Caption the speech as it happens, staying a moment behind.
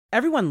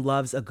Everyone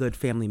loves a good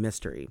family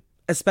mystery,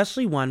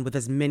 especially one with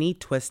as many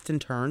twists and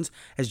turns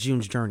as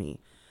June's journey.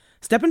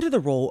 Step into the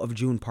role of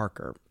June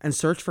Parker and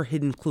search for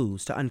hidden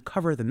clues to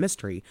uncover the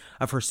mystery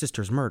of her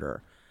sister's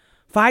murder.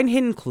 Find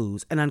hidden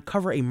clues and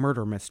uncover a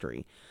murder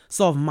mystery.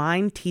 Solve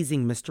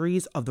mind-teasing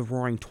mysteries of the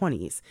Roaring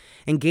Twenties.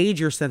 Engage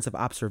your sense of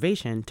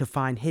observation to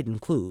find hidden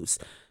clues.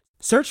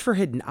 Search for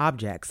hidden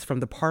objects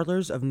from the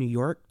parlors of New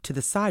York to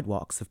the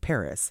sidewalks of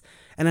Paris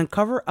and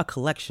uncover a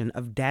collection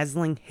of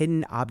dazzling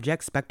hidden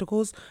object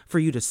spectacles for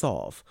you to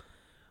solve.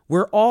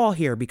 We're all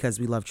here because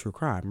we love true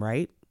crime,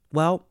 right?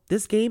 Well,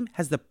 this game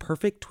has the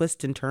perfect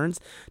twists and turns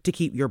to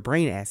keep your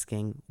brain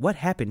asking, what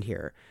happened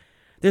here?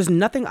 There's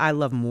nothing I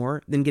love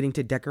more than getting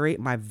to decorate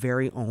my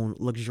very own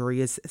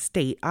luxurious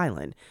state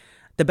island.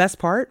 The best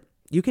part?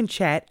 You can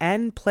chat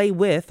and play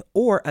with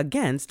or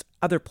against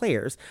other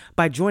players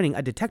by joining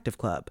a detective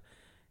club.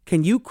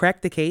 Can you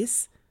crack the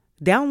case?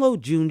 Download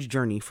June's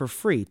Journey for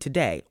free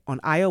today on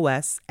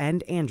iOS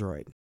and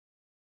Android.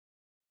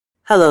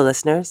 Hello,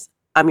 listeners.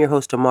 I'm your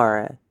host,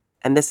 Amara,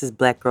 and this is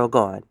Black Girl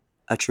Gone,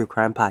 a true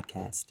crime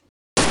podcast.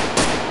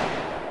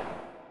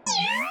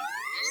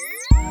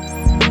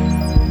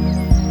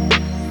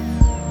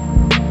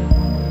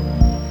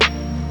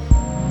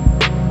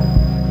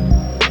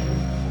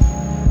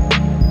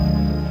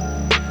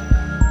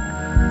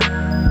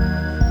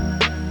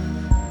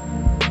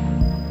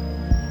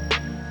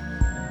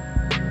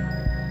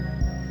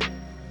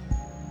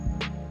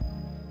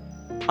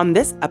 On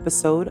this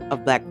episode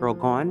of Black Girl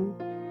Gone,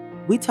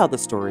 we tell the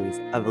stories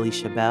of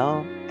Alesha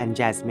Bell and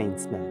Jasmaine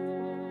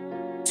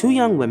Smith, two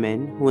young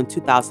women who in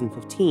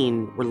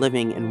 2015 were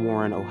living in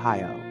Warren,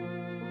 Ohio.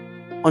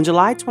 On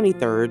July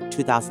 23,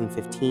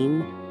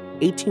 2015,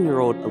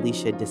 18-year-old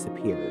Alesha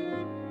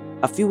disappeared.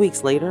 A few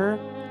weeks later,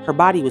 her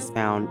body was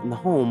found in the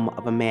home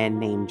of a man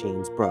named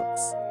James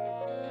Brooks.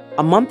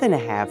 A month and a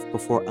half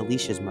before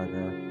Alesha's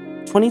murder,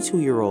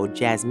 22-year-old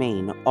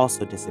Jasmaine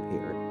also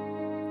disappeared.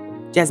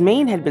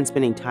 Jasmaine had been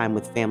spending time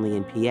with family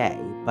in PA,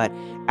 but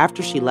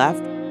after she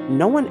left,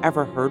 no one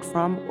ever heard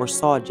from or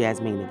saw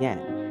Jasmaine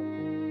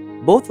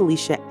again. Both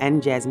Alesha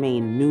and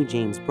Jasmaine knew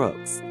James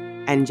Brooks,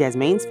 and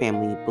Jasmaine's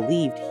family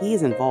believed he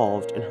is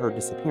involved in her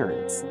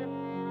disappearance.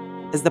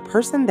 Is the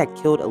person that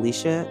killed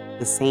Alesha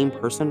the same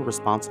person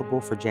responsible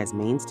for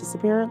Jasmaine's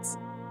disappearance?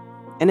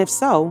 And if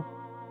so,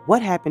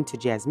 what happened to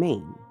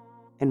Jasmaine,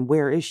 and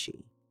where is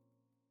she?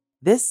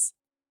 This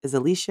is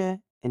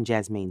Alesha and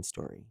Jasmaine's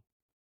story.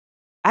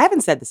 I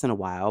haven't said this in a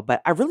while,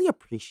 but I really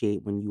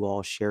appreciate when you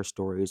all share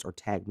stories or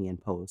tag me in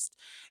posts.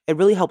 It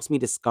really helps me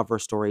discover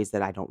stories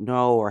that I don't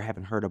know or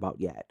haven't heard about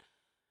yet.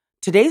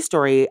 Today's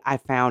story I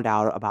found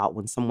out about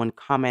when someone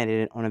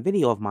commented on a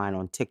video of mine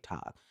on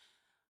TikTok.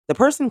 The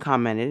person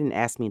commented and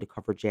asked me to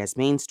cover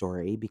Jasmaine's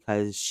story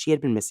because she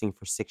had been missing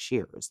for 6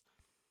 years.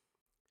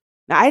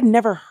 Now, I had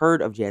never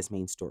heard of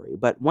Jasmaine's story,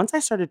 but once I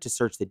started to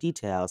search the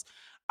details,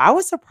 I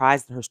was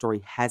surprised that her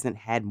story hasn't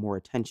had more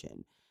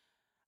attention.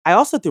 I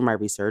also, through my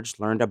research,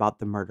 learned about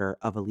the murder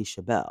of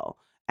Alesha Bell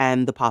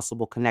and the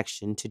possible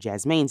connection to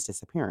Jasmaine's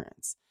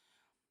disappearance.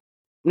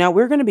 Now,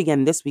 we're going to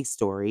begin this week's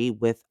story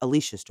with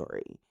Alesha's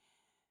story.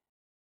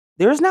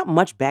 There is not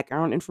much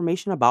background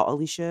information about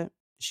Alesha.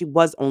 She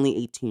was only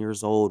 18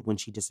 years old when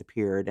she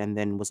disappeared and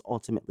then was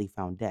ultimately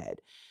found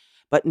dead.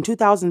 But in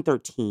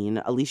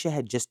 2013, Alesha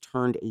had just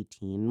turned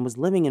 18 and was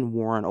living in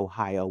Warren,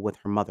 Ohio with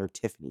her mother,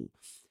 Tiffany.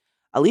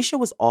 Alesha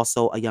was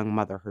also a young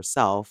mother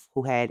herself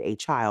who had a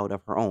child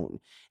of her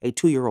own, a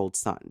 2-year-old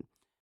son.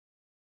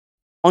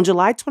 On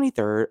July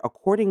 23rd,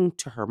 according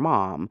to her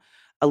mom,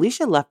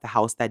 Alesha left the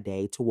house that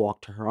day to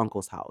walk to her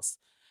uncle's house.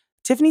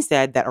 Tiffany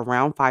said that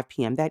around 5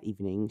 p.m. that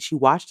evening, she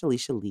watched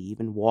Alesha leave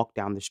and walk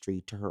down the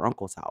street to her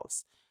uncle's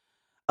house.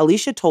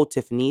 Alesha told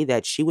Tiffany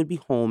that she would be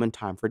home in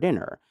time for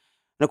dinner.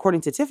 And according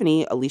to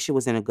Tiffany, Alesha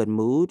was in a good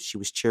mood, she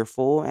was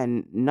cheerful,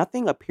 and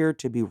nothing appeared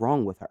to be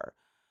wrong with her.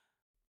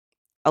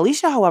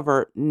 Alesha,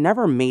 however,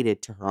 never made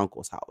it to her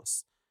uncle's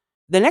house.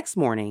 The next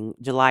morning,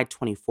 July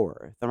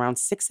 24th, around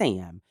 6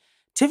 a.m.,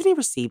 Tiffany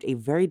received a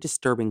very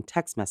disturbing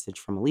text message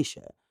from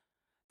Alesha.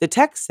 The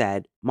text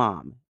said,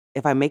 "Mom,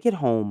 if I make it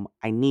home,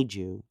 I need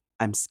you.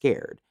 I'm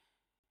scared."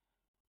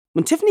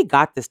 When Tiffany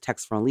got this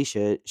text from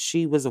Alesha,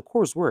 she was, of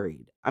course,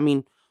 worried. I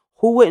mean,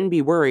 who wouldn't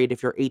be worried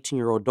if your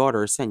 18-year-old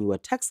daughter sent you a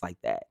text like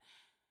that?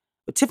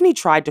 But Tiffany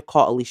tried to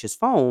call Alesha's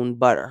phone,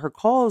 but her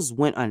calls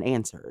went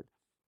unanswered.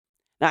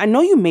 Now, I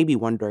know you may be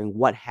wondering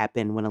what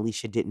happened when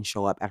Alesha didn't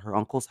show up at her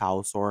uncle's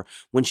house or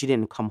when she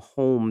didn't come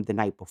home the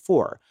night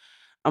before.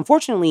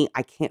 Unfortunately,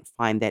 I can't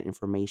find that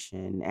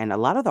information, and a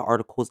lot of the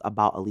articles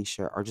about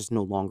Alesha are just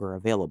no longer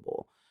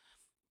available.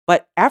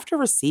 But after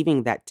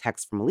receiving that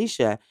text from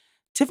Alesha,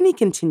 Tiffany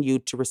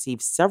continued to receive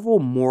several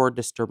more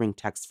disturbing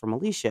texts from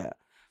Alesha.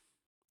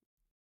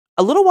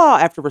 A little while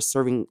after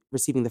receiving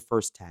the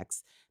first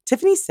text,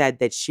 Tiffany said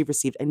that she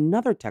received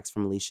another text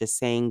from Alesha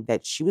saying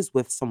that she was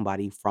with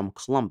somebody from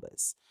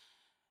Columbus.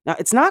 Now,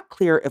 it's not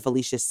clear if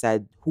Alesha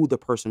said who the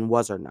person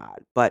was or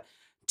not, but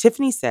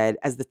Tiffany said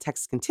as the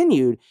text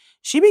continued,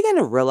 she began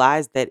to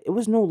realize that it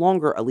was no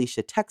longer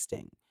Alesha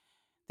texting.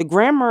 The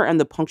grammar and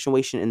the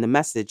punctuation in the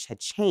message had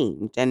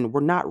changed and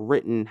were not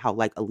written how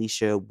like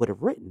Alesha would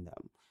have written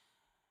them.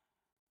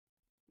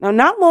 Now,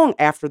 not long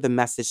after the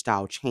message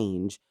style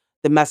changed,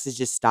 the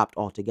messages stopped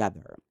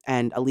altogether,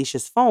 and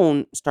Alicia's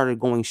phone started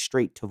going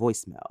straight to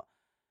voicemail.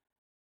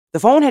 The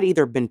phone had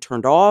either been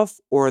turned off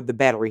or the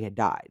battery had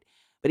died.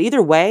 But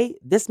either way,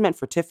 this meant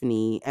for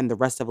Tiffany and the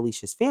rest of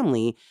Alicia's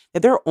family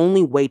that their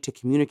only way to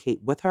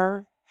communicate with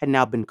her had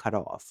now been cut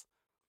off.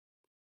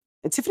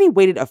 And Tiffany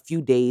waited a few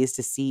days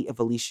to see if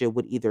Alicia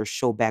would either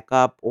show back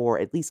up or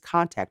at least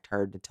contact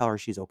her to tell her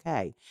she's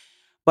okay.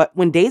 But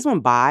when days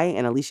went by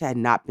and Alicia had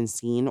not been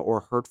seen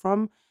or heard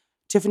from,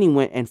 Tiffany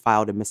went and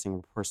filed a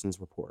missing persons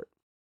report.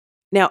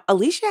 Now,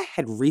 Alicia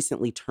had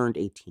recently turned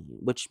 18,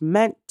 which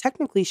meant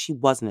technically she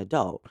was an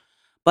adult.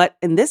 But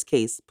in this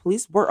case,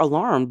 police were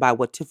alarmed by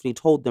what Tiffany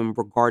told them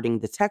regarding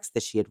the text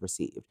that she had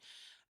received.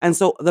 And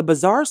so the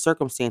bizarre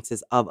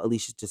circumstances of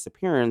Alicia's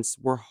disappearance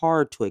were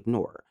hard to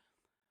ignore.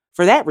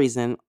 For that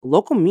reason,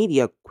 local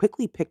media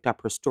quickly picked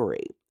up her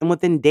story. And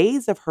within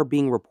days of her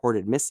being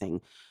reported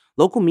missing,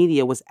 local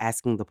media was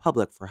asking the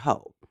public for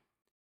help.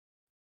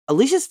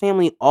 Alicia's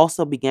family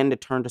also began to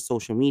turn to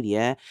social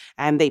media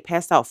and they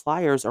passed out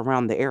flyers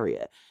around the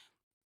area.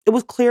 It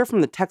was clear from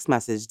the text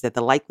message that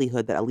the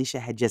likelihood that Alicia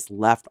had just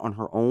left on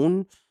her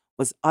own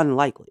was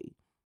unlikely.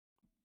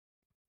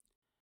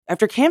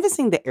 After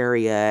canvassing the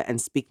area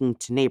and speaking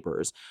to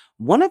neighbors,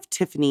 one of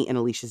Tiffany and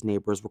Alicia's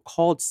neighbors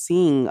recalled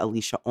seeing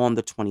Alicia on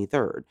the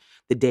 23rd,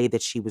 the day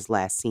that she was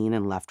last seen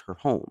and left her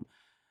home.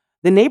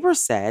 The neighbor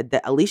said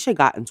that Alicia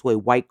got into a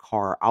white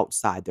car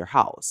outside their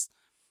house.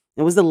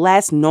 It was the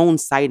last known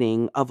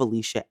sighting of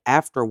Alicia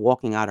after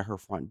walking out of her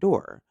front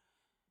door.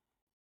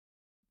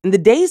 In the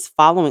days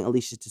following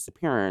Alicia's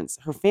disappearance,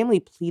 her family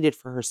pleaded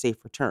for her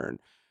safe return.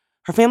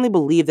 Her family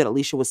believed that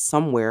Alicia was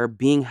somewhere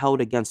being held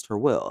against her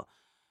will.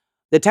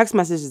 The text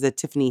messages that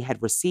Tiffany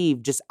had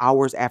received just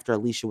hours after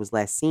Alicia was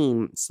last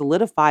seen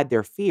solidified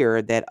their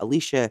fear that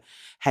Alicia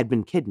had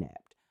been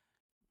kidnapped.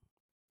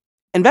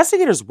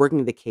 Investigators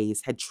working the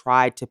case had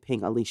tried to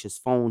ping Alicia's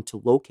phone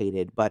to locate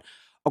it, but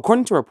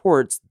according to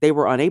reports, they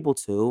were unable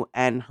to,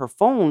 and her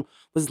phone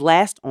was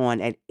last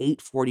on at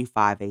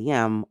 8:45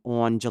 a.m.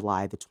 on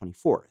July the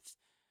 24th.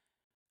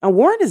 Now,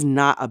 Warren is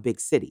not a big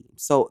city,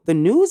 so the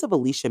news of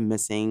Alicia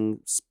missing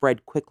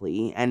spread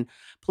quickly, and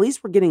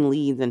police were getting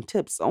leads and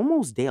tips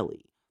almost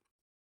daily.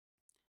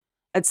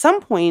 At some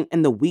point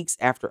in the weeks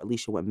after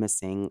Alicia went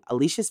missing,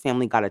 Alicia's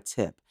family got a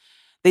tip.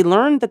 They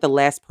learned that the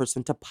last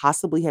person to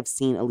possibly have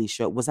seen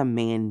Alicia was a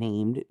man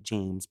named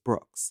James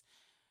Brooks.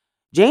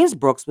 James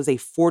Brooks was a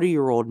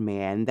 40-year-old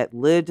man that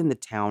lived in the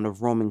town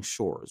of Roaming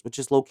Shores, which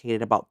is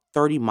located about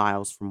 30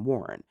 miles from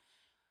Warren.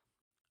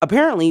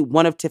 Apparently,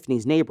 one of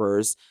Tiffany's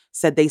neighbors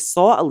said they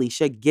saw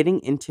Alicia getting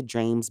into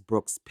James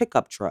Brooks'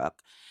 pickup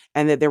truck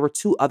and that there were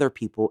two other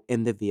people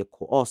in the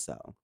vehicle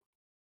also.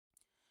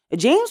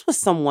 James was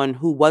someone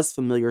who was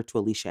familiar to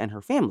Alicia and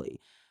her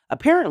family.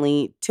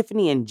 Apparently,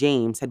 Tiffany and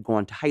James had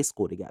gone to high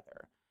school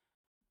together.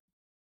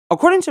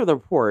 According to the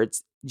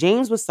reports,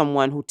 James was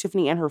someone who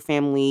Tiffany and her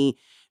family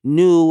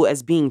knew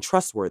as being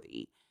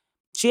trustworthy.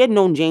 She had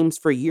known James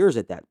for years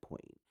at that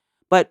point.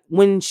 But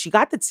when she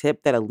got the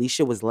tip that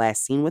Alicia was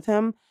last seen with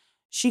him,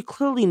 she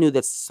clearly knew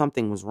that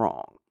something was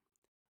wrong.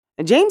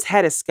 And James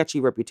had a sketchy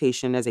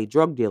reputation as a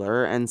drug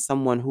dealer and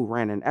someone who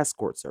ran an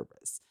escort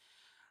service.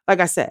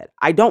 Like I said,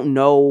 I don't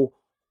know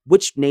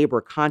which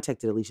neighbor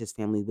contacted Alicia's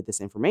family with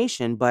this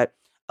information, but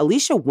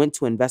Alicia went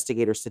to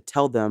investigators to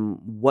tell them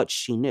what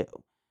she knew.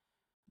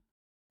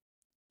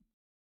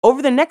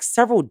 Over the next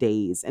several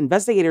days,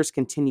 investigators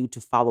continued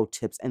to follow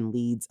tips and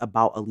leads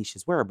about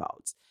Alicia's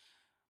whereabouts.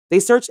 They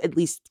searched at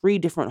least 3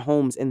 different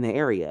homes in the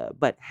area,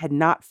 but had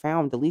not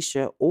found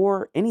Alicia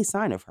or any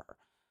sign of her.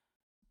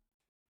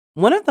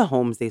 One of the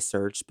homes they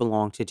searched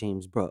belonged to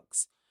James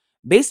Brooks.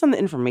 Based on the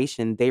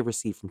information they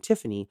received from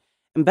Tiffany,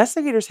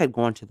 investigators had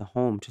gone to the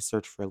home to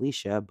search for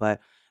Alicia, but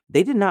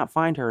they did not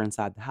find her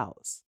inside the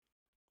house.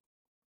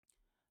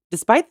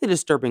 Despite the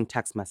disturbing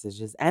text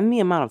messages and the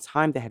amount of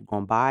time that had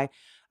gone by,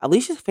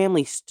 Alicia's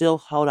family still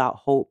held out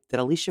hope that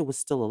Alicia was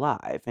still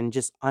alive and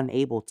just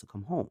unable to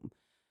come home.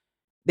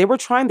 They were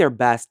trying their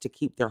best to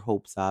keep their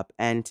hopes up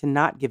and to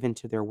not give in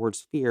to their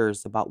worst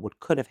fears about what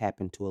could have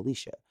happened to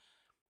Alicia.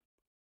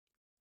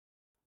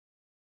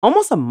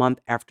 Almost a month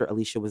after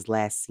Alicia was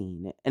last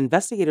seen,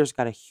 investigators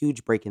got a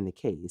huge break in the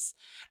case,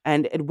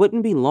 and it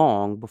wouldn't be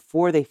long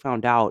before they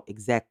found out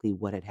exactly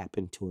what had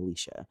happened to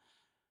Alicia.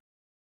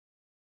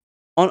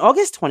 On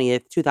August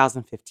 20th,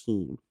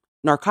 2015,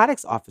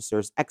 narcotics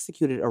officers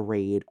executed a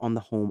raid on the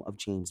home of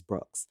James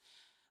Brooks.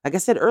 Like I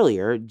said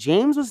earlier,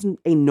 James was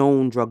a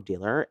known drug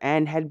dealer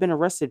and had been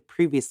arrested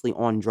previously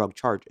on drug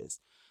charges.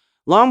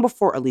 Long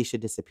before Alicia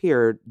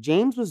disappeared,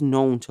 James was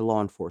known to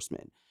law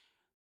enforcement.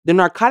 The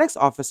narcotics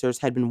officers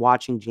had been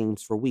watching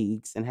James for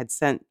weeks and had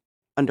sent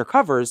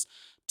undercovers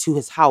to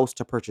his house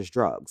to purchase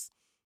drugs.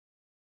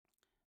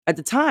 At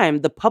the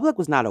time, the public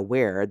was not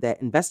aware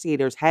that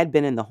investigators had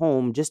been in the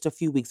home just a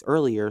few weeks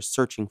earlier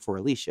searching for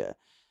Alicia.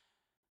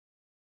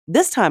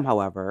 This time,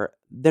 however,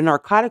 the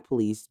narcotic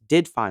police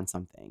did find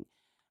something,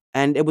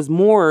 and it was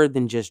more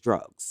than just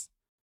drugs.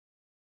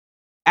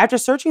 After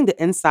searching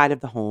the inside of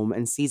the home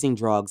and seizing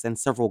drugs and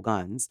several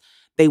guns,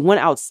 they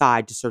went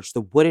outside to search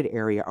the wooded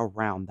area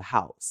around the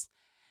house.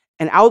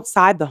 And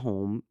outside the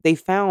home, they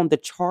found the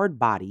charred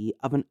body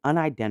of an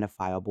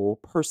unidentifiable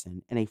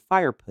person in a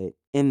fire pit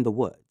in the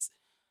woods.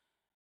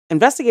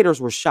 Investigators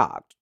were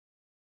shocked.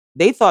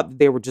 They thought that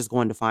they were just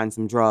going to find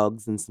some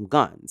drugs and some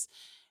guns.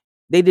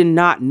 They did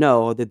not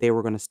know that they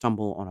were going to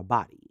stumble on a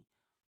body.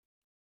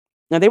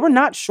 Now, they were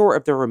not sure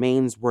if the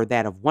remains were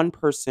that of one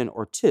person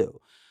or two,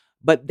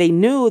 but they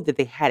knew that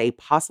they had a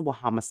possible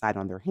homicide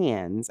on their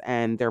hands,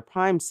 and their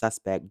prime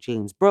suspect,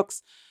 James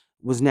Brooks,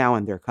 was now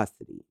in their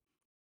custody.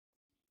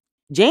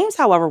 James,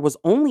 however, was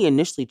only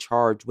initially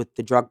charged with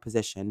the drug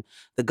possession,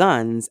 the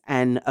guns,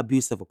 and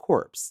abuse of a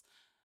corpse.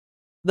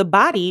 The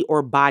body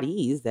or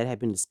bodies that had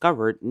been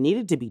discovered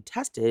needed to be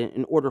tested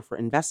in order for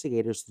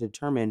investigators to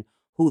determine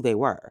who they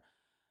were.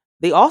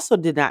 They also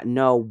did not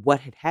know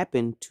what had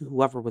happened to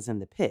whoever was in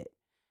the pit.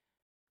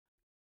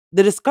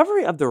 The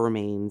discovery of the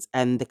remains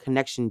and the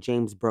connection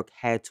James Brooke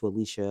had to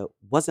Alesha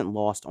wasn't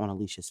lost on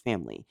Alesha's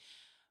family,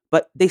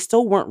 but they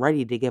still weren't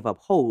ready to give up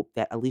hope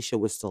that Alesha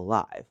was still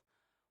alive.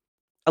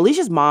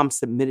 Alesha's mom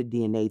submitted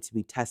DNA to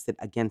be tested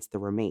against the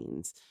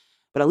remains,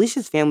 but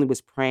Alesha's family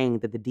was praying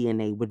that the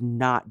DNA would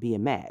not be a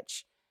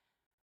match.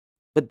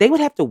 But they would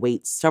have to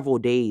wait several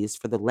days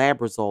for the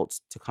lab results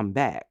to come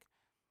back.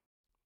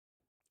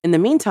 In the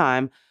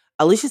meantime,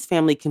 Alesha's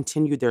family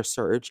continued their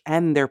search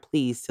and their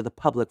pleas to the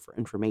public for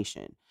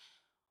information.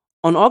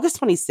 On August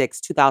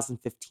 26,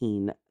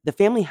 2015, the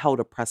family held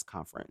a press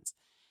conference.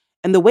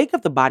 In the wake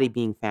of the body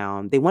being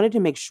found, they wanted to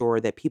make sure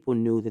that people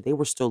knew that they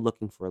were still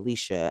looking for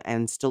Alesha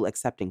and still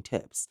accepting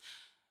tips.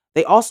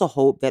 They also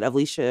hoped that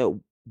Alesha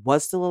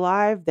was still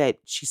alive, that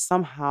she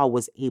somehow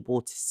was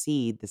able to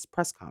see this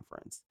press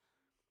conference.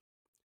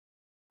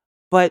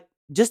 But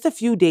just a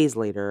few days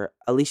later,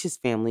 Alesha's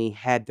family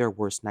had their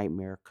worst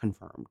nightmare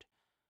confirmed.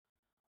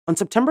 On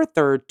September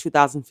 3rd,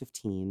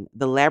 2015,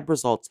 the lab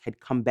results had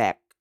come back,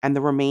 and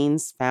the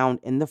remains found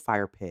in the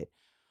fire pit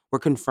were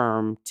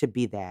confirmed to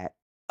be that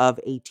of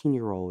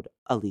 18-year-old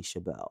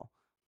Alesha Bell.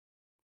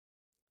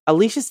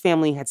 Alesha's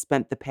family had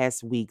spent the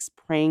past weeks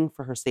praying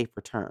for her safe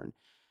return,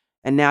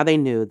 and now they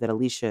knew that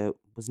Alesha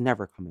was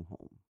never coming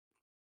home.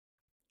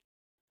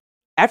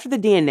 After the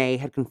DNA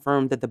had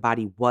confirmed that the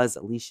body was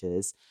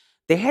Alesha's,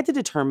 they had to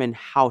determine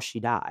how she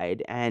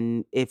died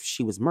and if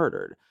she was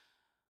murdered.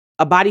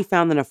 A body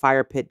found in a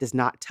fire pit does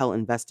not tell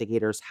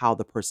investigators how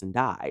the person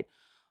died.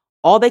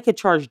 All they could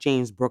charge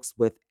James Brooks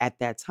with at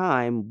that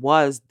time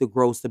was the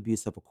gross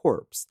abuse of a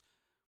corpse.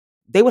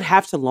 They would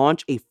have to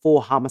launch a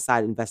full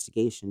homicide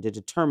investigation to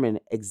determine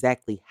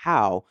exactly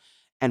how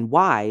and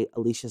why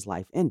Alesha's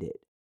life ended.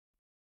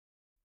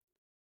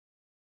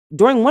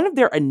 During one of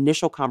their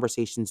initial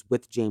conversations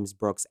with James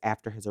Brooks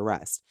after his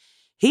arrest,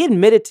 he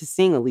admitted to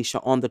seeing Alesha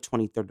on the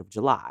 23rd of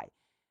July.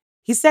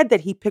 He said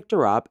that he picked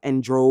her up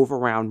and drove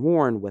around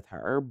Warren with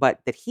her,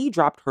 but that he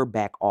dropped her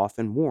back off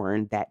in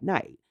Warren that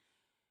night.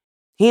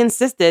 He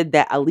insisted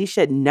that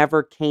Alesha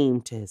never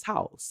came to his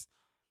house,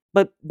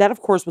 but that,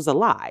 of course, was a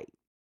lie.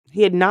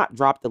 He had not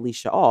dropped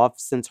Alesha off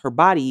since her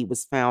body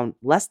was found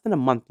less than a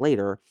month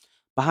later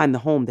behind the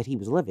home that he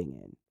was living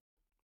in.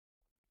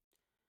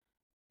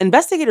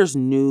 Investigators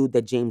knew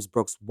that James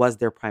Brooks was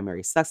their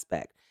primary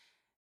suspect.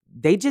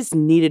 They just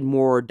needed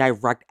more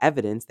direct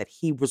evidence that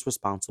he was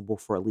responsible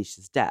for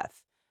Alesha's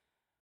death.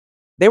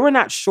 They were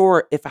not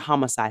sure if a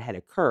homicide had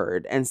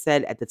occurred and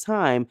said at the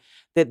time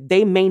that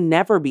they may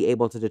never be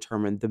able to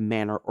determine the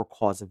manner or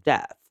cause of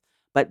death,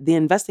 but the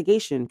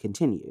investigation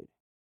continued.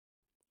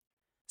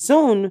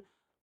 Soon,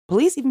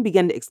 police even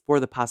began to explore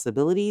the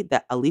possibility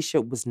that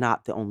Alesha was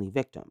not the only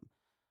victim.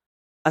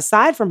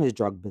 Aside from his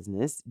drug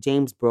business,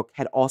 James Brooke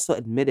had also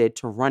admitted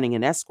to running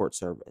an escort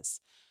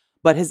service,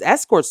 but his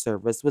escort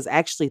service was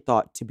actually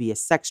thought to be a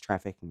sex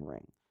trafficking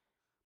ring.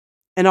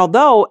 And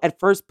although at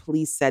first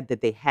police said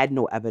that they had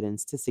no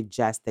evidence to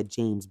suggest that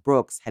James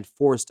Brooks had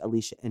forced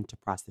Alesha into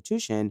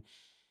prostitution,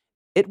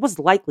 it was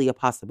likely a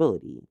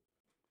possibility.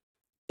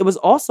 It was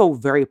also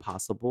very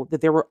possible that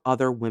there were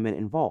other women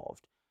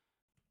involved.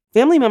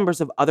 Family members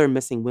of other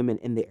missing women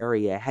in the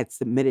area had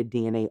submitted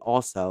DNA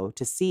also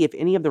to see if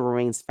any of the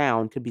remains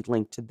found could be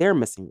linked to their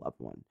missing loved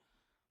one.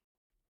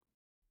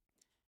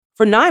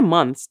 For 9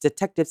 months,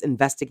 detectives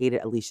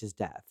investigated Alesha's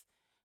death.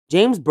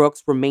 James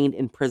Brooks remained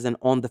in prison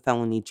on the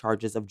felony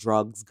charges of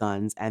drugs,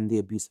 guns, and the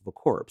abuse of a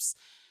corpse,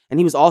 and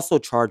he was also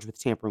charged with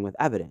tampering with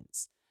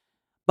evidence.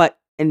 But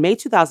in May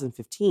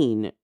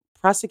 2015,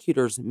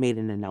 prosecutors made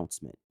an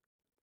announcement.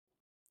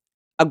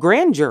 A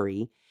grand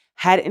jury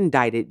had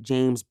indicted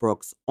James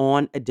Brooks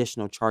on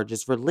additional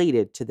charges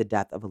related to the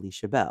death of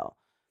Alesha Bell.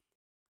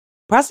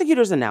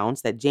 Prosecutors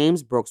announced that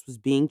James Brooks was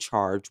being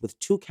charged with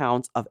 2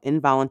 counts of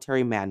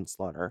involuntary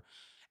manslaughter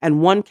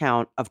and 1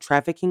 count of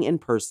trafficking in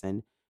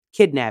person,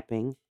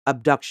 kidnapping,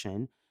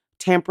 abduction,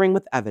 tampering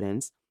with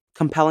evidence,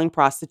 compelling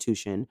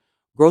prostitution,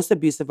 gross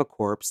abuse of a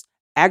corpse,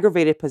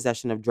 aggravated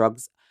possession of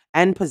drugs,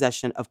 and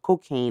possession of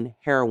cocaine,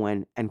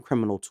 heroin, and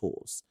criminal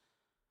tools.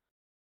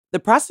 The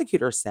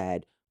prosecutor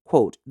said,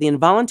 quote, "The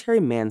involuntary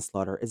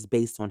manslaughter is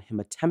based on him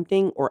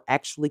attempting or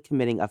actually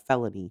committing a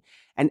felony,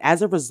 and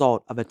as a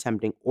result of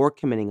attempting or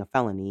committing a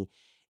felony,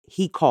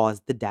 he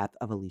caused the death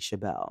of Alesha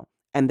Bell."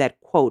 And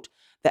that, quote,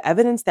 "The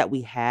evidence that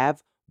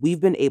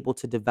we've been able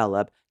to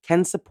develop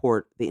can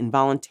support the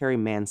involuntary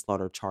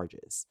manslaughter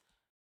charges."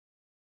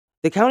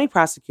 The county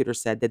prosecutor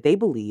said that they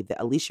believe that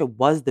Alesha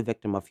was the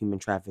victim of human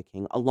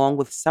trafficking along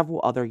with several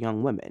other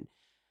young women.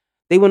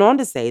 They went on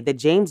to say that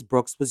James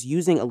Brooks was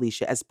using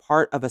Alesha as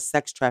part of a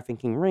sex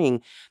trafficking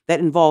ring that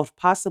involved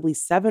possibly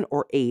 7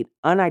 or 8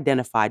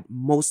 unidentified,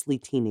 mostly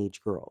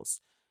teenage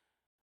girls.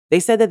 They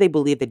said that they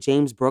believed that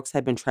James Brooks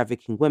had been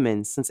trafficking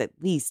women since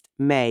at least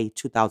May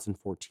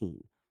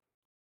 2014.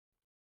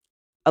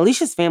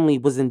 Alesha's family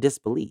was in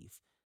disbelief.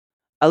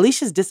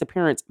 Alesha's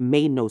disappearance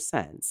made no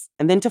sense,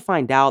 and then to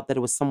find out that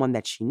it was someone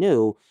that she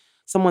knew,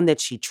 someone that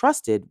she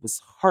trusted, was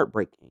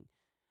heartbreaking.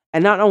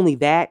 And not only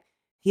that,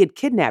 he had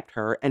kidnapped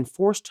her and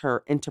forced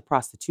her into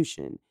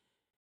prostitution.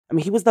 I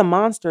mean, he was the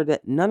monster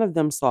that none of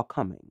them saw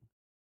coming.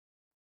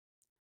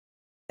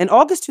 In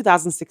August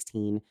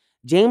 2016,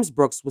 James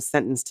Brooks was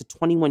sentenced to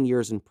 21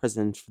 years in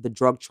prison for the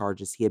drug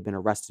charges he had been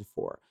arrested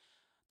for.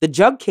 The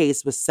drug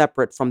case was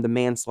separate from the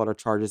manslaughter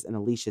charges in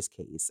Alesha's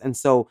case, and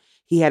so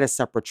he had a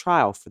separate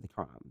trial for the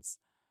crimes.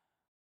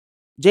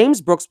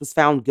 James Brooks was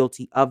found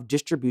guilty of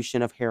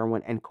distribution of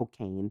heroin and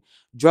cocaine,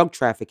 drug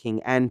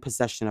trafficking, and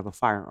possession of a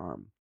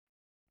firearm.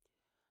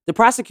 The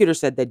prosecutor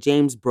said that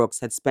James Brooks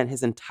had spent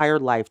his entire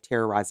life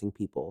terrorizing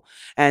people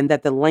and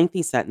that the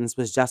lengthy sentence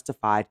was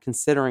justified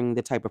considering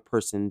the type of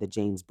person that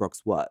James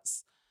Brooks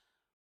was.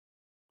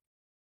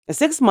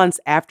 6 months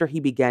after he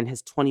began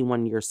his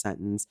 21-year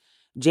sentence,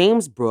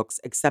 James Brooks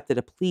accepted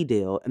a plea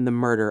deal in the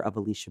murder of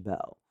Alesha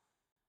Bell.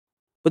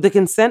 With the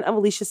consent of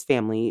Alesha's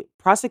family,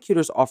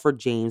 prosecutors offered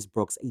James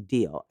Brooks a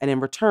deal, and in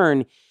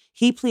return,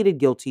 he pleaded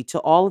guilty to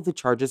all of the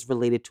charges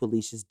related to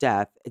Alesha's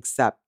death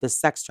except the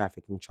sex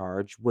trafficking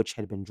charge, which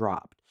had been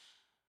dropped.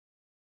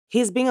 He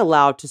is being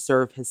allowed to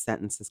serve his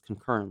sentences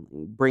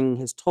concurrently, bringing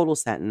his total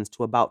sentence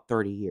to about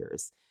 30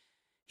 years.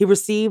 He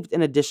received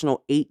an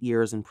additional 8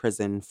 years in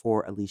prison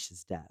for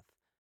Alesha's death.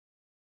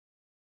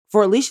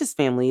 For Alesha's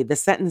family, the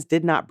sentence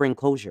did not bring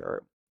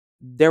closure.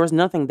 There was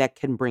nothing that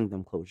can bring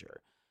them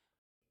closure.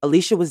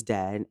 Alesha was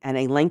dead, and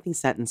a lengthy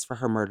sentence for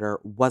her murder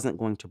wasn't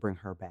going to bring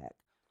her back.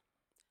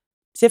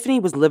 Tiffany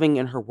was living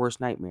in her worst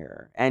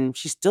nightmare, and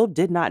she still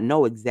did not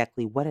know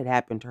exactly what had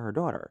happened to her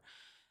daughter,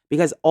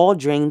 because all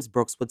James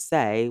Brooks would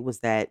say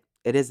was that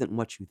it isn't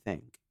what you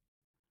think.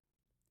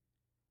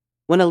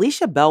 When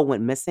Alesha Bell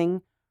went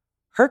missing,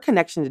 her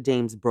connection to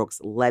James Brooks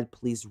led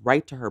police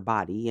right to her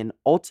body and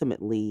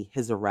ultimately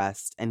his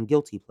arrest and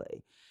guilty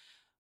plea.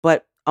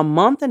 But a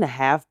month and a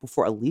half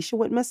before Alesha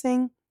went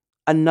missing,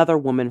 another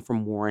woman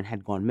from Warren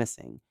had gone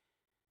missing.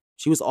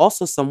 She was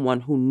also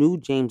someone who knew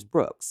James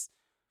Brooks,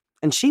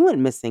 and she went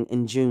missing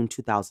in June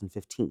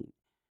 2015.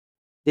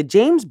 Did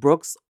James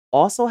Brooks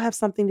also have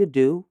something to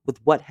do with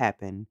what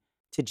happened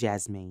to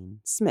Jasmaine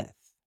Smith?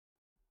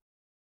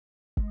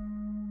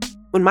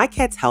 When my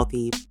cat's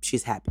healthy,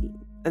 she's happy,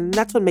 and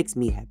that's what makes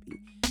me happy.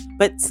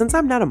 But since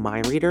I'm not a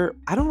mind reader,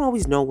 I don't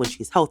always know when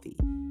she's healthy.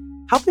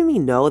 Helping me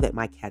know that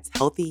my cat's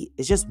healthy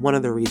is just one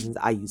of the reasons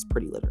I use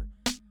Pretty Litter.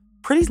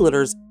 Pretty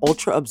Litter's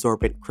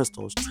ultra-absorbent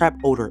crystals trap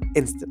odor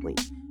instantly.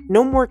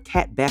 No more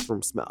cat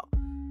bathroom smell.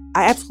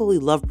 I absolutely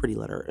love Pretty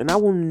Litter, and I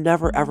will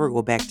never ever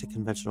go back to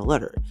conventional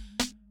litter.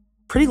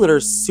 Pretty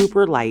Litter's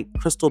super light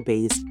crystal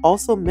base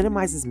also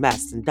minimizes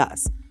mess and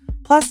dust.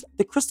 Plus,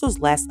 the crystals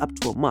last up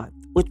to a month,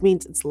 which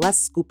means it's less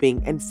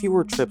scooping and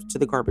fewer trips to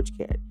the garbage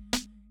can.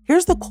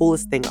 Here's the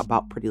coolest thing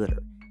about Pretty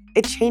Litter.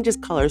 It changes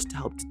colors to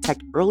help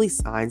detect early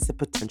signs of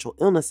potential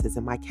illnesses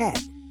in my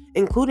cat,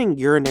 including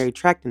urinary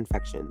tract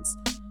infections.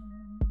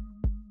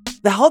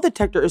 The health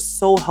detector is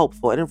so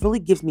helpful, and it really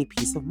gives me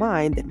peace of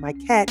mind that my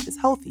cat is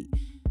healthy.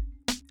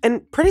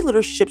 And Pretty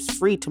Litter ships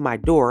free to my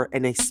door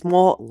in a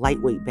small,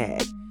 lightweight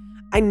bag.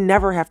 I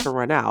never have to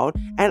run out,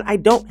 and I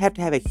don't have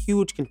to have a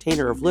huge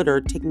container of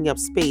litter taking up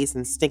space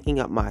and stinking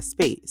up my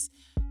space.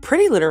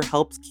 Pretty Litter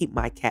helps keep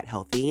my cat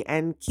healthy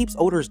and keeps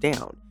odors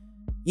down.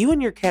 You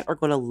and your cat are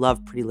going to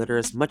love Pretty Litter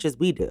as much as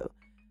we do.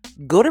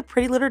 Go to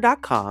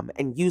prettylitter.com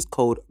and use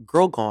code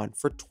GIRLGONE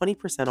for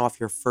 20% off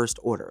your first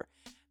order.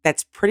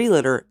 That's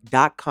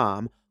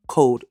prettylitter.com,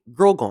 code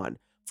GIRLGONE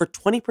for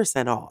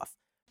 20% off.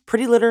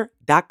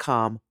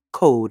 prettylitter.com,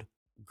 code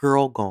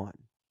GIRLGONE.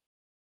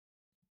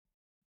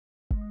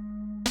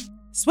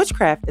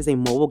 Switchcraft is a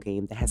mobile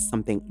game that has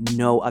something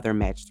no other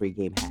Match 3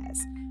 game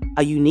has.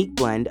 A unique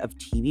blend of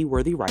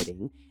TV-worthy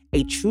writing,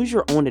 a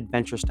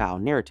choose-your-own-adventure style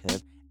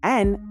narrative,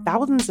 and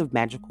thousands of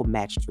magical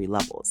Match 3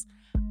 levels.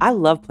 I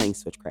love playing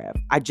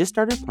Switchcraft. I just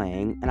started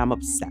playing, and I'm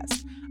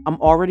obsessed. I'm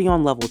already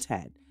on level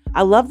 10.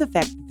 I love the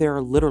fact that there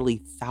are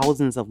literally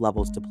thousands of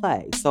levels to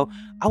play, so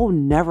I will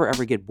never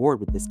ever get bored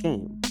with this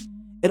game.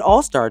 It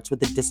all starts with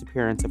the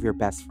disappearance of your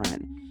best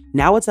friend.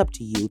 Now it's up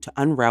to you to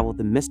unravel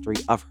the mystery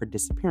of her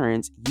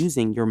disappearance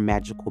using your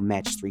magical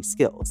Match 3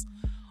 skills.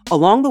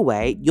 Along the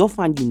way, you'll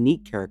find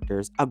unique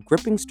characters, a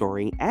gripping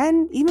story,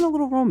 and even a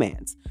little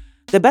romance.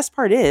 The best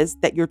part is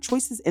that your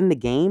choices in the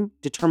game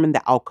determine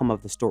the outcome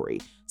of the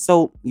story,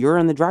 so you're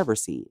in the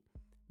driver's seat.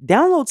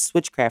 Download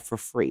Switchcraft for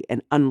free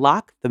and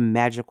unlock the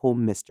magical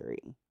mystery.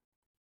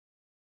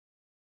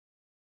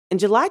 In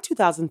July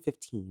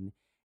 2015,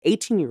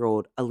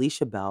 18-year-old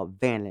Alesha Bell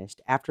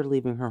vanished after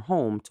leaving her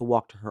home to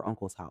walk to her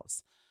uncle's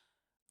house.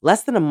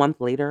 Less than a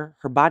month later,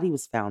 her body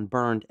was found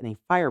burned in a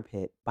fire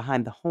pit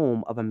behind the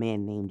home of a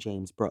man named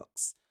James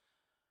Brooks.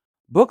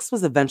 Brooks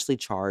was eventually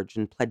charged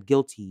and pled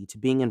guilty to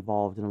being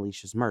involved in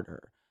Alesha's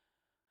murder.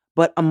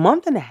 But a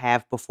month and a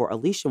half before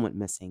Alesha went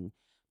missing,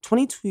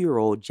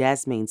 22-year-old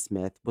Jasmaine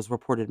Smith was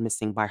reported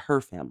missing by her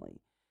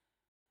family.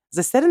 As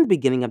I said in the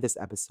beginning of this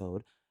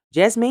episode,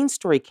 Jasmine's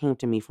story came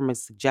to me from a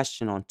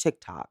suggestion on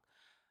TikTok,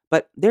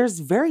 but there's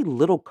very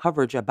little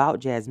coverage about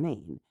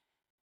Jasmine.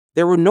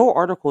 There were no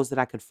articles that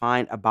I could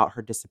find about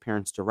her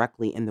disappearance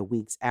directly in the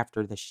weeks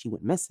after that she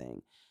went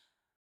missing.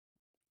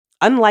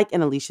 Unlike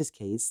in Alesha's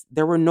case,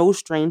 there were no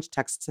strange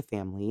texts to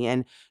family,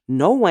 and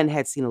no one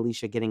had seen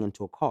Alesha getting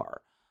into a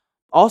car.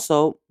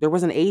 Also, there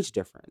was an age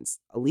difference.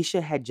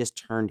 Alesha had just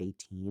turned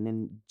 18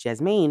 and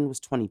Jasmine was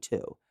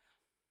 22.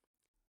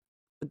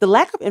 But the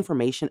lack of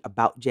information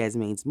about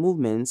Jasmine's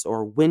movements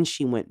or when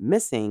she went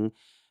missing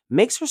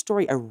makes her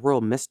story a real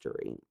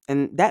mystery,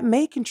 and that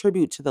may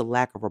contribute to the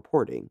lack of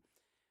reporting.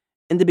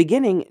 In the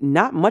beginning,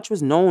 not much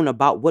was known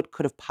about what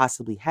could have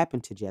possibly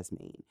happened to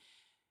Jasmine.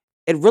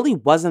 It really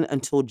wasn't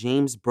until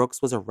James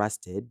Brooks was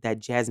arrested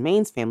that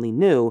Jasmine's family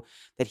knew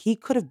that he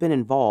could have been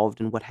involved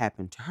in what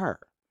happened to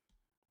her.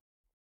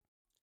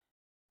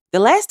 The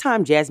last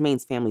time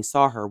Jasmine's family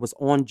saw her was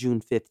on June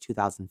 5th,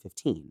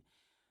 2015.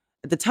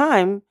 At the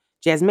time,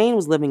 Jasmine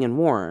was living in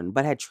Warren,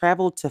 but had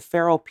traveled to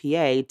Farrell,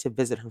 PA to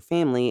visit her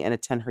family and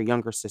attend her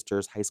younger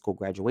sister's high school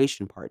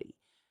graduation party.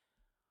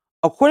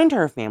 According to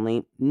her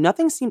family,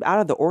 nothing seemed out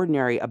of the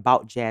ordinary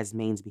about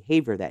Jasmine's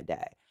behavior that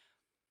day.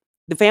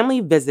 The family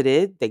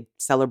visited, they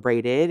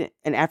celebrated,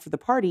 and after the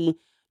party,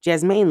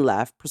 Jasmine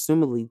left,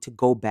 presumably to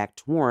go back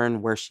to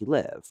Warren where she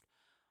lived.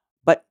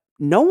 But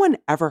no one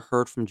ever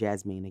heard from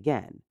Jasmine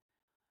again.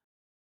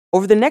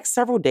 Over the next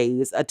several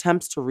days,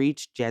 attempts to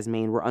reach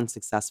Jasmine were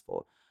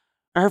unsuccessful.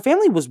 Her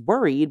family was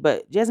worried,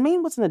 but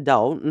Jasmine was an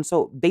adult, and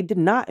so they did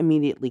not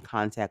immediately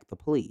contact the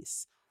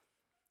police.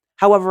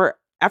 However,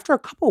 after a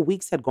couple of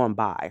weeks had gone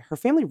by, her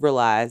family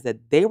realized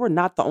that they were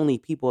not the only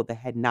people that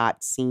had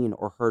not seen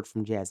or heard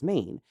from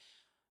Jasmine.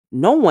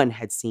 No one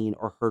had seen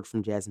or heard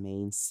from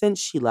Jasmine since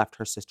she left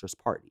her sister's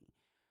party.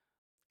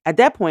 At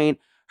that point,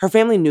 her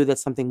family knew that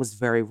something was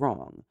very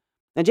wrong.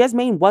 Now,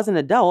 Jasmine was an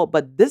adult,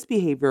 but this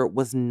behavior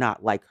was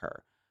not like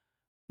her.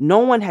 No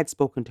one had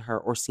spoken to her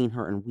or seen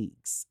her in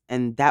weeks,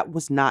 and that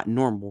was not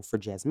normal for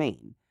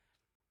Jasmine.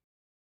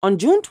 On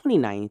June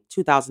 29th,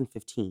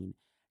 2015,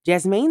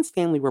 Jasmine's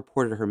family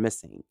reported her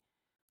missing.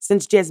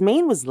 Since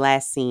Jasmine was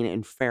last seen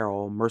in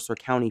Farrell, Mercer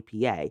County,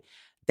 PA,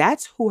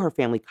 that's who her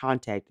family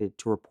contacted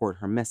to report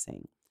her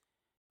missing.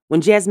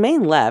 When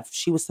Jasmine left,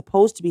 she was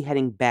supposed to be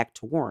heading back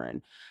to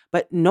Warren,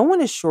 but no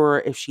one is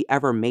sure if she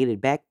ever made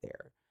it back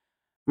there.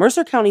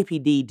 Mercer County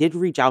PD did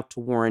reach out to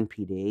Warren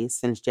PD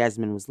since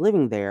Jasmine was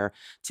living there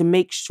to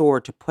make sure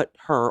to put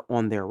her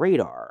on their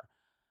radar.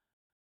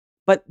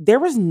 But there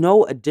was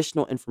no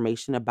additional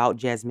information about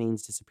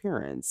Jasmine's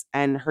disappearance,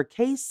 and her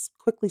case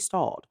quickly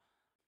stalled.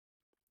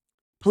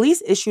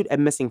 Police issued a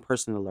missing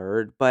person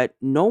alert, but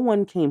no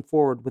one came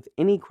forward with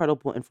any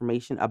credible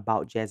information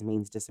about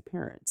Jasmine's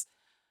disappearance.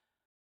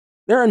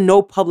 There are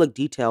no public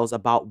details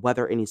about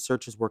whether any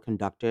searches were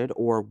conducted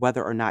or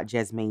whether or not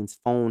Jasmine's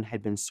phone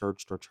had been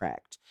searched or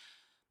tracked.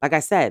 Like I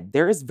said,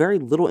 there is very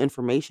little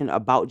information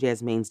about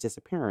Jasmine's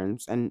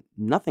disappearance and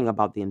nothing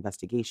about the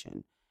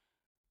investigation.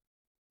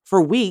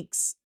 For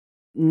weeks,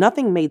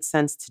 nothing made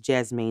sense to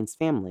Jasmine's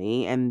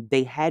family, and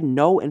they had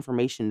no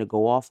information to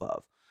go off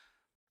of.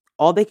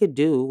 All they could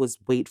do was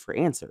wait for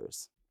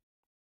answers.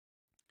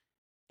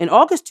 In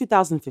August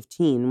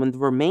 2015, when the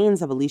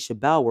remains of Alesha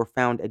Bell were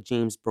found at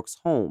James Brooks'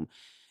 home,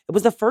 it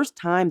was the first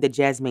time that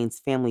Jasmine's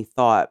family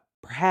thought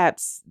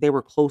perhaps they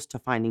were close to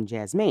finding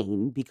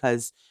Jasmine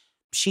because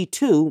she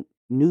too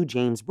knew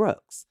James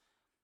Brooks.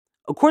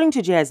 According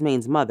to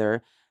Jasmine's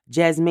mother,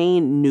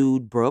 Jasmine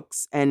knew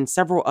Brooks, and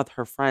several of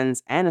her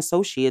friends and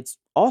associates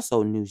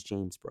also knew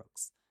James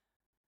Brooks.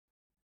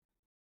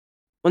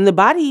 When the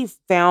body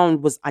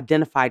found was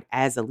identified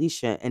as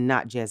Alesha and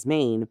not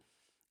Jasmine,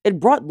 it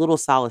brought little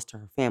solace to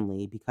her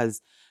family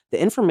because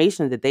the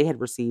information that they had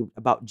received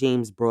about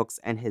James Brooks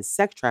and his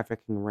sex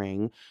trafficking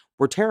ring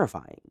were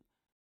terrifying.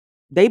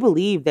 They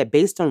believed that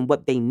based on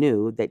what they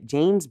knew, that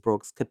James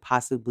Brooks could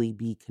possibly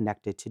be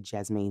connected to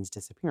Jasmine's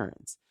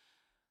disappearance.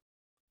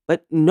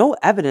 But no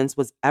evidence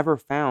was ever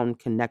found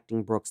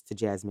connecting Brooks to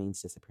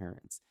Jasmine's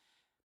disappearance.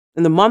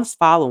 In the months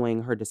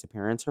following her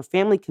disappearance, her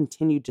family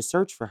continued to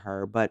search for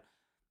her, but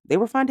they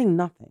were finding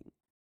nothing.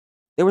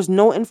 There was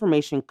no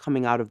information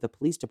coming out of the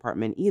police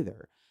department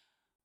either.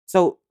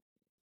 So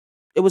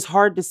it was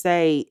hard to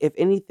say if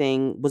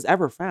anything was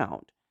ever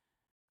found.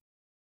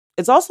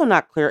 It's also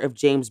not clear if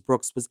James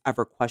Brooks was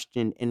ever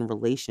questioned in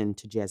relation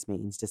to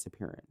Jasmaine's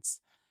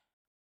disappearance.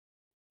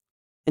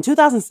 In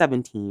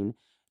 2017,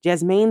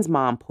 Jasmaine's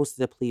mom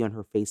posted a plea on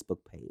her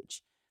Facebook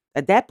page.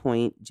 At that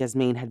point,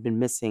 Jasmaine had been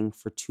missing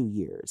for 2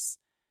 years.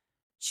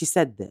 She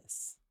said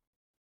this.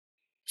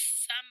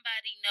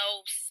 Somebody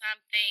knows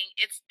something.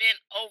 It's been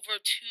over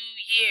 2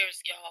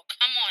 years, y'all.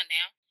 Come on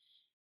now.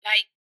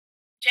 Like,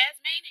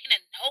 Jasmine ain't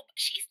a nobody.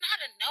 She's not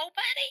a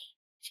nobody.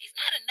 She's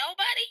not a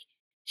nobody.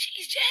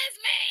 She's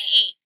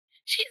Jasmine.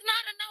 She's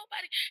not a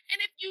nobody. And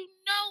if you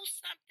know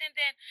something,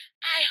 then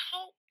I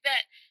hope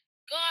that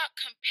God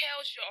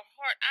compels your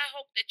heart. I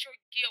hope that your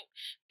guilt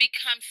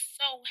becomes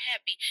so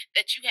heavy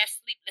that you have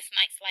sleepless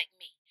nights like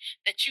me,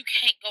 that you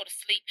can't go to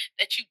sleep,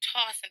 that you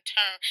toss and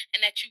turn,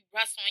 and that you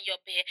rustle in your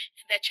bed,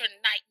 and that your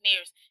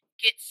nightmares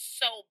get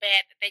so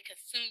bad that they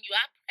consume you.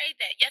 I pray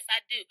that. Yes,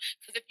 I do.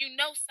 Because if you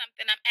know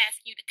something, I'm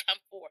asking you to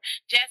come forward.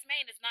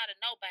 Jasmine is not a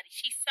nobody.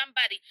 She's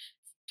somebody's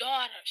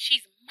daughter.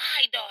 She's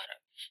my daughter.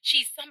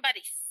 She's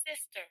somebody's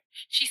sister.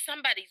 She's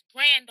somebody's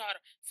granddaughter,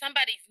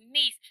 somebody's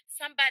niece,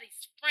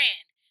 somebody's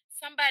friend,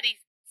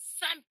 somebody's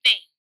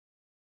something.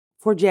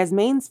 For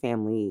Jasmaine's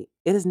family,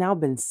 it has now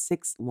been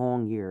 6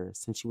 long years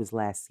since she was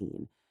last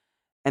seen,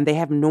 and they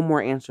have no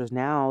more answers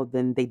now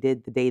than they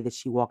did the day that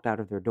she walked out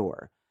of their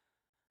door.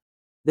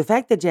 The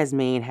fact that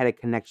Jasmaine had a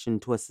connection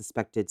to a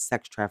suspected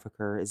sex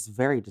trafficker is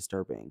very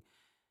disturbing,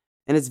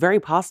 and it's very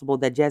possible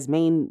that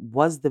Jasmaine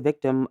was the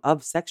victim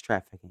of sex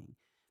trafficking,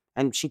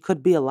 and she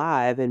could be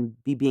alive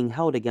and be being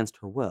held against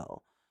her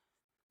will.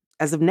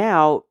 As of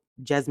now,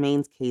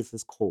 Jasmaine's case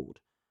is cold.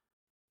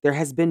 There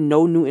has been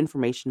no new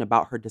information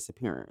about her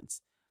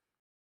disappearance.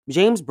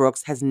 James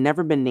Brooks has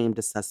never been named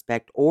a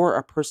suspect or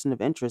a person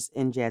of interest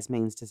in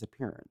Jasmaine's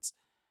disappearance.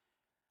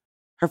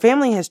 Her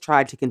family has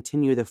tried to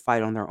continue the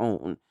fight on their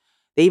own.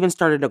 They even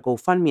started a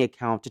GoFundMe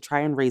account to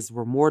try and raise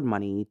reward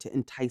money to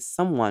entice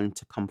someone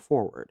to come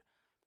forward.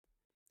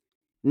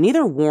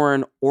 Neither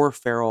Warren or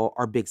Farrell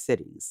are big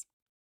cities.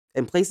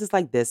 In places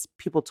like this,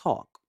 people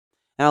talk,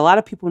 and a lot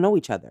of people know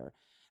each other.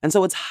 And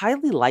so it's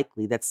highly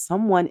likely that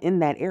someone in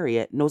that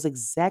area knows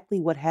exactly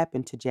what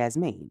happened to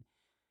Jasmaine.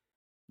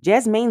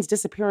 Jasmaine's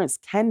disappearance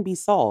can be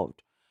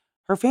solved.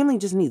 Her family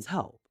just needs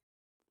help.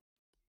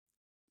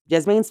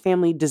 Jasmaine's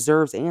family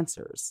deserves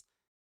answers.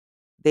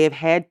 They have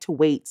had to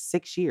wait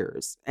 6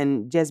 years,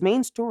 and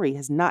Jasmaine's story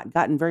has not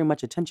gotten very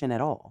much attention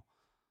at all.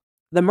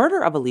 The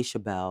murder of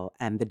Alesha Bell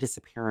and the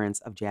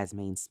disappearance of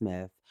Jasmaine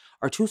Smith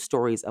are two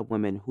stories of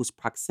women whose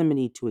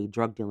proximity to a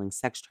drug dealing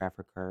sex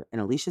trafficker, in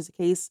Alesha's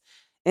case,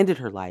 ended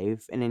her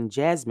life, and in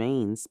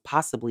Jasmaine's,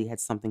 possibly had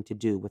something to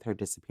do with her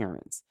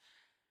disappearance.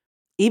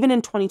 Even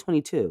in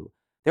 2022,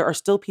 there are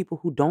still people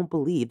who don't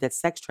believe that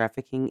sex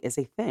trafficking is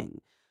a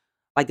thing,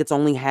 like it's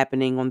only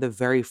happening on the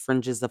very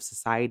fringes of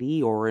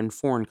society or in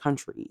foreign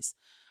countries.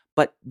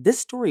 But this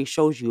story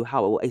shows you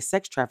how a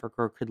sex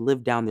trafficker could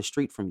live down the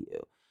street from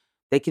you.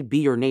 They could be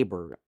your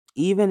neighbor,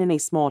 even in a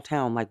small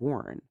town like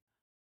Warren.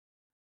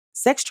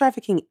 Sex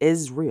trafficking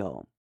is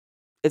real.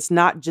 It's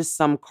not just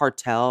some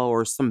cartel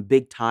or some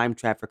big time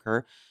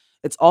trafficker,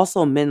 it's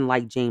also men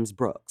like James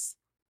Brooks.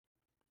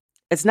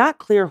 It's not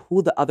clear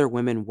who the other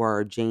women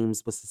were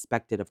James was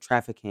suspected of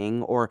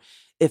trafficking or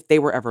if they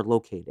were ever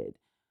located.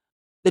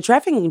 The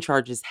trafficking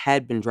charges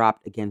had been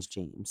dropped against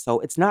James, so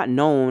it's not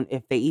known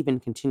if they even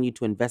continued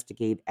to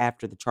investigate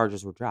after the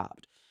charges were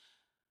dropped.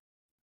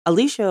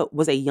 Alesha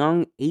was a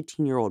young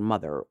 18-year-old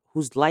mother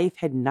whose life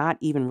had not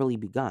even really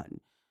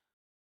begun.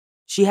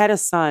 She had a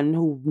son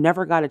who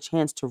never got a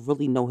chance to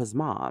really know his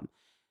mom,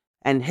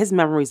 and his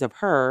memories of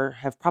her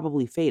have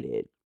probably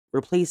faded,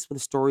 replaced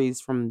with stories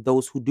from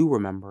those who do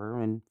remember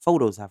and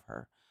photos of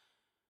her.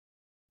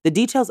 The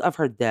details of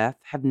her death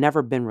have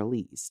never been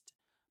released,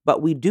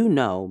 but we do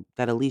know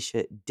that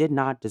Alesha did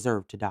not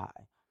deserve to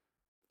die.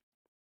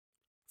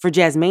 For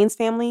Jasmaine's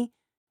family,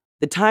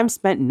 the time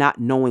spent not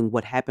knowing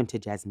what happened to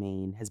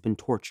Jasmaine has been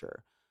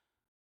torture.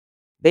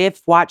 They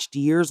have watched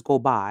years go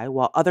by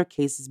while other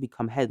cases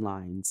become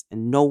headlines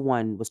and no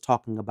one was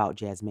talking about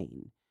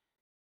Jasmaine.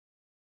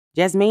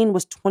 Jasmaine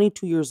was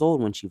 22 years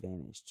old when she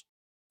vanished.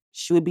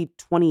 She would be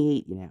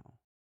 28 now.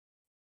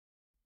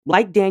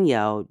 Like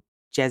Danielle,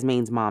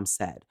 Jasmaine's mom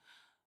said,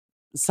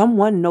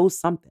 someone knows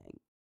something,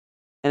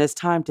 and it's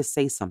time to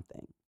say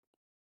something.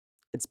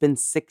 It's been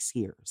 6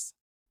 years.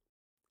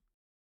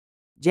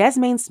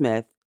 Jasmaine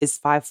Smith is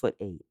 5'8",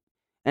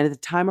 and at the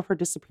time of her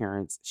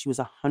disappearance, she was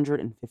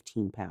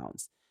 115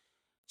 pounds.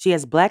 She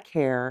has black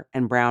hair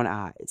and brown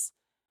eyes.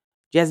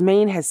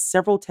 Jasmaine has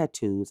several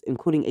tattoos,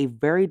 including a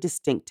very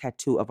distinct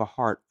tattoo of a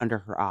heart under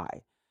her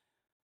eye.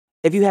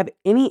 If you have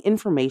any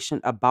information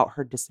about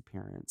her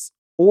disappearance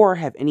or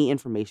have any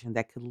information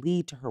that could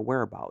lead to her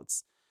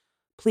whereabouts,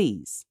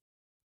 please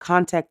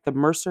contact the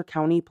Mercer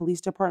County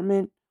Police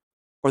Department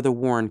or the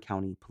Warren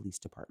County Police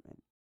Department.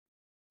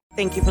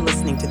 Thank you for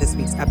listening to this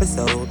week's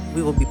episode.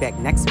 We will be back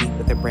next week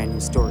with a brand new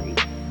story.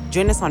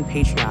 Join us on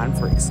Patreon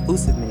for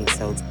exclusive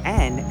minisodes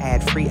and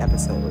ad-free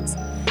episodes.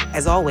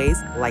 As always,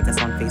 like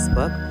us on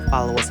Facebook,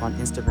 follow us on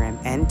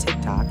Instagram and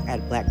TikTok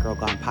at Black Girl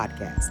Gone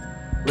Podcast.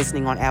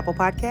 Listening on Apple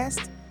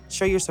Podcasts?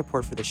 Show your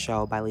support for the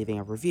show by leaving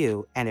a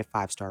review and a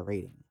 5-star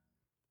rating.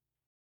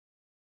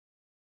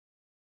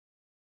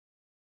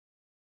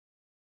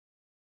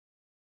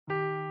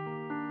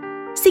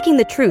 Seeking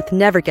the truth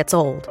never gets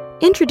old.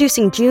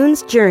 Introducing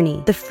June's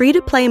Journey, the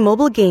free-to-play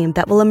mobile game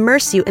that will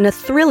immerse you in a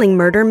thrilling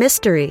murder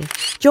mystery.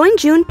 Join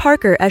June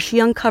Parker as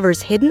she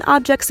uncovers hidden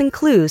objects and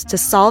clues to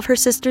solve her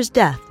sister's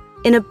death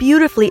in a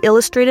beautifully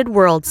illustrated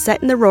world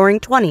set in the Roaring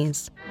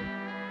 '20s.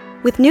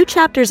 With new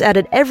chapters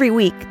added every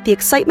week, the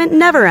excitement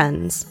never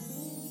ends.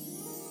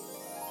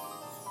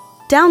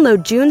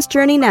 Download June's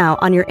Journey now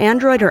on your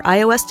Android or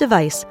iOS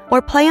device or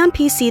play on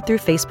PC through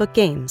Facebook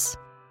Games.